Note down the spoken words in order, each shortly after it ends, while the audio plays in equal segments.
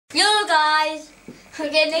Yo guys!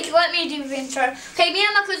 Okay, Nick, let me do the intro. Okay, me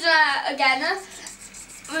and my cousin are again.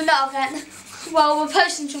 Not again. Well, we're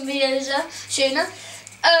posting some videos soon.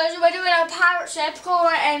 So we're doing a pirate ship,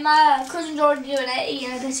 and my cousin's already doing it,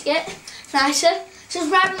 eating a biscuit. Nice.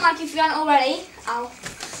 Subscribe and like if you haven't already. Ow.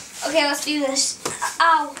 Okay, let's do this.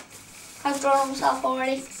 Ow. I've drawn myself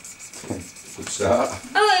already. Good start.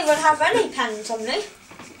 I don't even have any pens on me.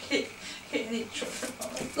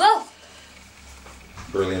 Whoa.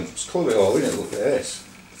 Brilliant. It's cool it all, isn't it? Look at this.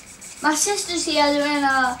 My sister's here doing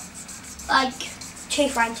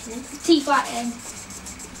teeth whitening. Teeth whitening.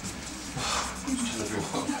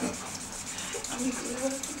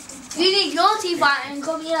 You need your teeth whitening,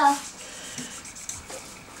 come here.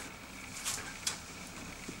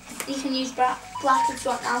 You can use black if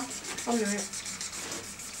you want now. 1 minute.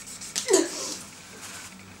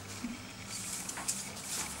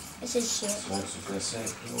 This is shit. That's what I was going to say.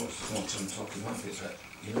 You know what I'm talking about? Is that,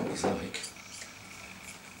 you know what it's like?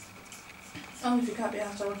 Oh, if you can't be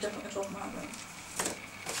asked, I would definitely talk about it.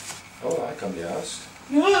 Oh, I can be asked.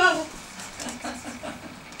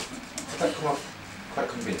 That come off quite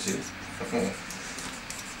convincing. I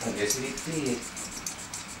guess it did.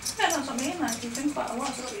 Yeah, that's what I mean, like, you've done quite a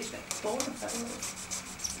lot, so you just get bored of it.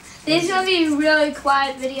 This is going to be a really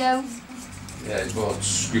quiet video. Yeah, it's more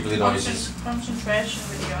scribbly noises. Concentration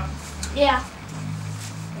video. Yeah.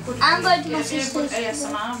 I'm going to my sister's. sister's.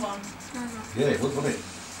 ASMR one. Yeah, it would, wouldn't it?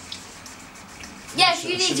 Yes,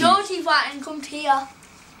 you need your teeth whitening, come to here.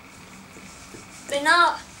 But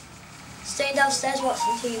not staying downstairs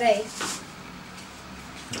watching TV.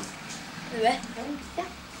 Do it? Yeah.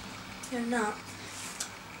 You're not.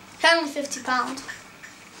 It's only £50.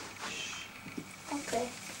 Okay.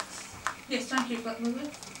 Yes, thank you, but move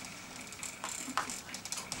it.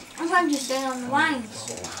 I'm trying to stay on the lines.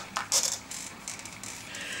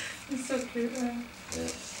 It's so cute, Yeah.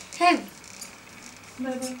 Tim.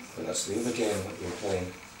 Maybe. But that's the other game that we were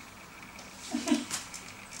playing.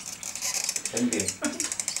 Ending.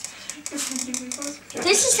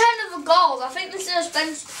 This is kind of a gold. I think this is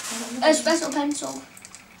a special pencil.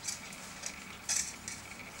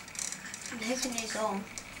 I'm hitting these on.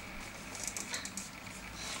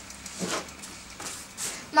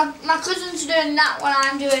 My cousin's doing that one,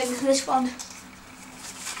 I'm doing this one.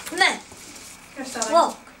 No. Yes, darling.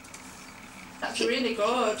 Look. That's really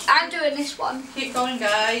good. I'm doing this one. Keep going,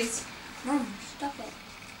 guys. Mum, stop it.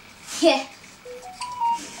 Yeah.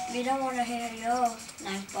 We don't want to hear your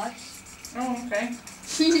nice voice. Oh, okay.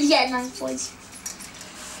 Yeah, nice voice.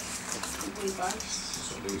 Good voice.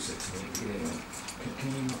 That's what Lou said to me. Can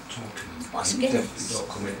you not talk to me? What's You good? definitely don't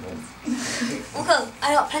come in, Mum. Uncle, I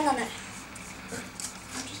got a pen on it.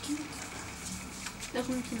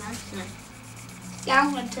 Looking too nice now. Yeah,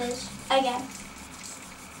 I'm going to again.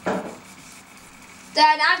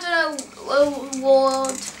 Then I've done a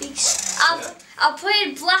word piece. I'll put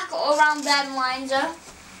it black around them lines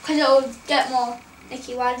because it will get more.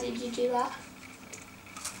 Nikki, why did you do that?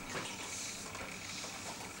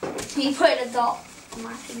 You put a dot on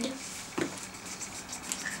my finger.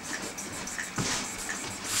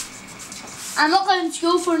 I'm not going to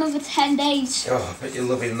school for another 10 days. Oh, I bet you're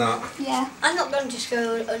loving that. Yeah. I'm not going to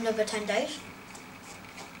school another 10 days.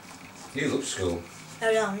 You love school.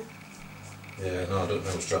 I don't. Yeah, no, I don't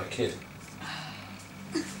know. Strike a kid.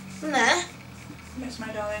 No. Yes,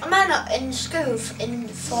 my darling. Am I not in school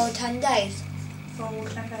for 10 days? For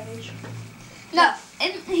 10 days. No,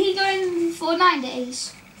 he's going for 9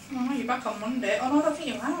 days. Oh, you're back on Monday. Oh, no, I don't think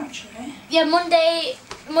you are, actually. Yeah, Monday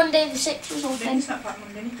the 6th or something. Nick's not back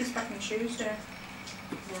Monday. Nick's back on Tuesday.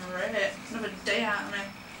 Great. Another day out of me.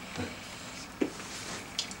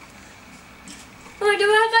 Oh, do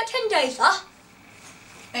I got 10 days, huh?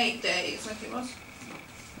 8 days, like it was.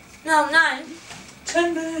 No, 9.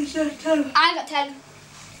 10 days, yeah, 10. I got 10.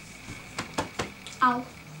 Ow.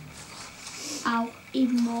 Ow.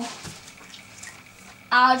 Even more.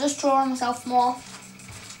 I'll just draw myself more.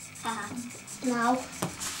 Now.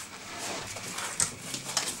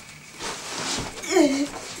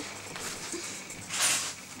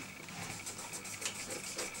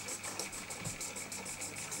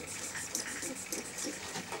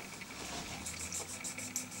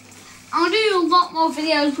 I'll do a lot more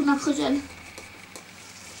videos with my cousin.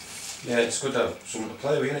 Yeah, it's good to have someone to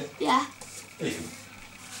play with, isn't it? Yeah. You can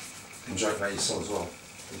enjoy it by yourself as well.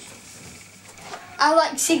 I have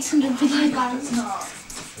like 600 videos by It's now. not.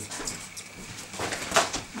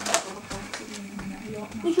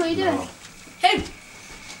 Look what are you doing? No.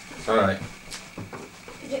 Who? Alright.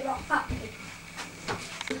 Is it rock back?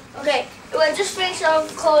 Okay, we're just finished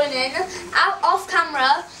off colouring in. Off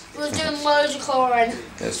camera, we were doing loads of colouring.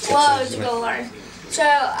 There's Loads isn't of it? colouring. So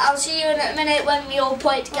I'll see you in a minute when we all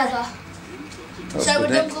put it together. That's So we're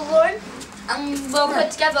good, done Nick. colouring and we'll put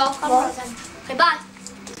it together. Okay, bye.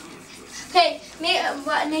 Okay,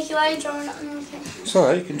 Nicky, why are you drawing it? Okay. It's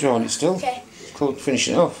alright, you can draw on it still. Okay. It's called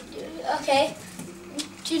finishing it off. Okay.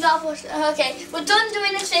 Do you not watch? Okay, we're done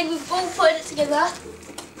doing this thing. We've both put it together.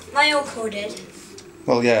 My uncle did.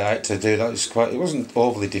 Well, yeah, I had to do that. It wasn't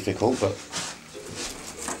overly difficult, but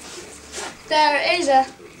There it is.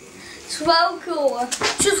 It's well cool.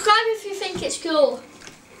 Subscribe if you think it's cool.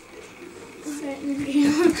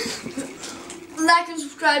 Like and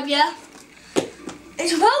subscribe, yeah.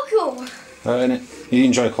 It's well cool. innit? You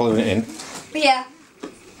enjoy colouring it in. Yeah.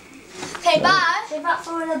 Okay, bye. Be back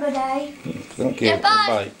for another day. Thank you. Yeah, bye.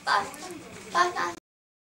 Bye. Bye. Bye. Bye.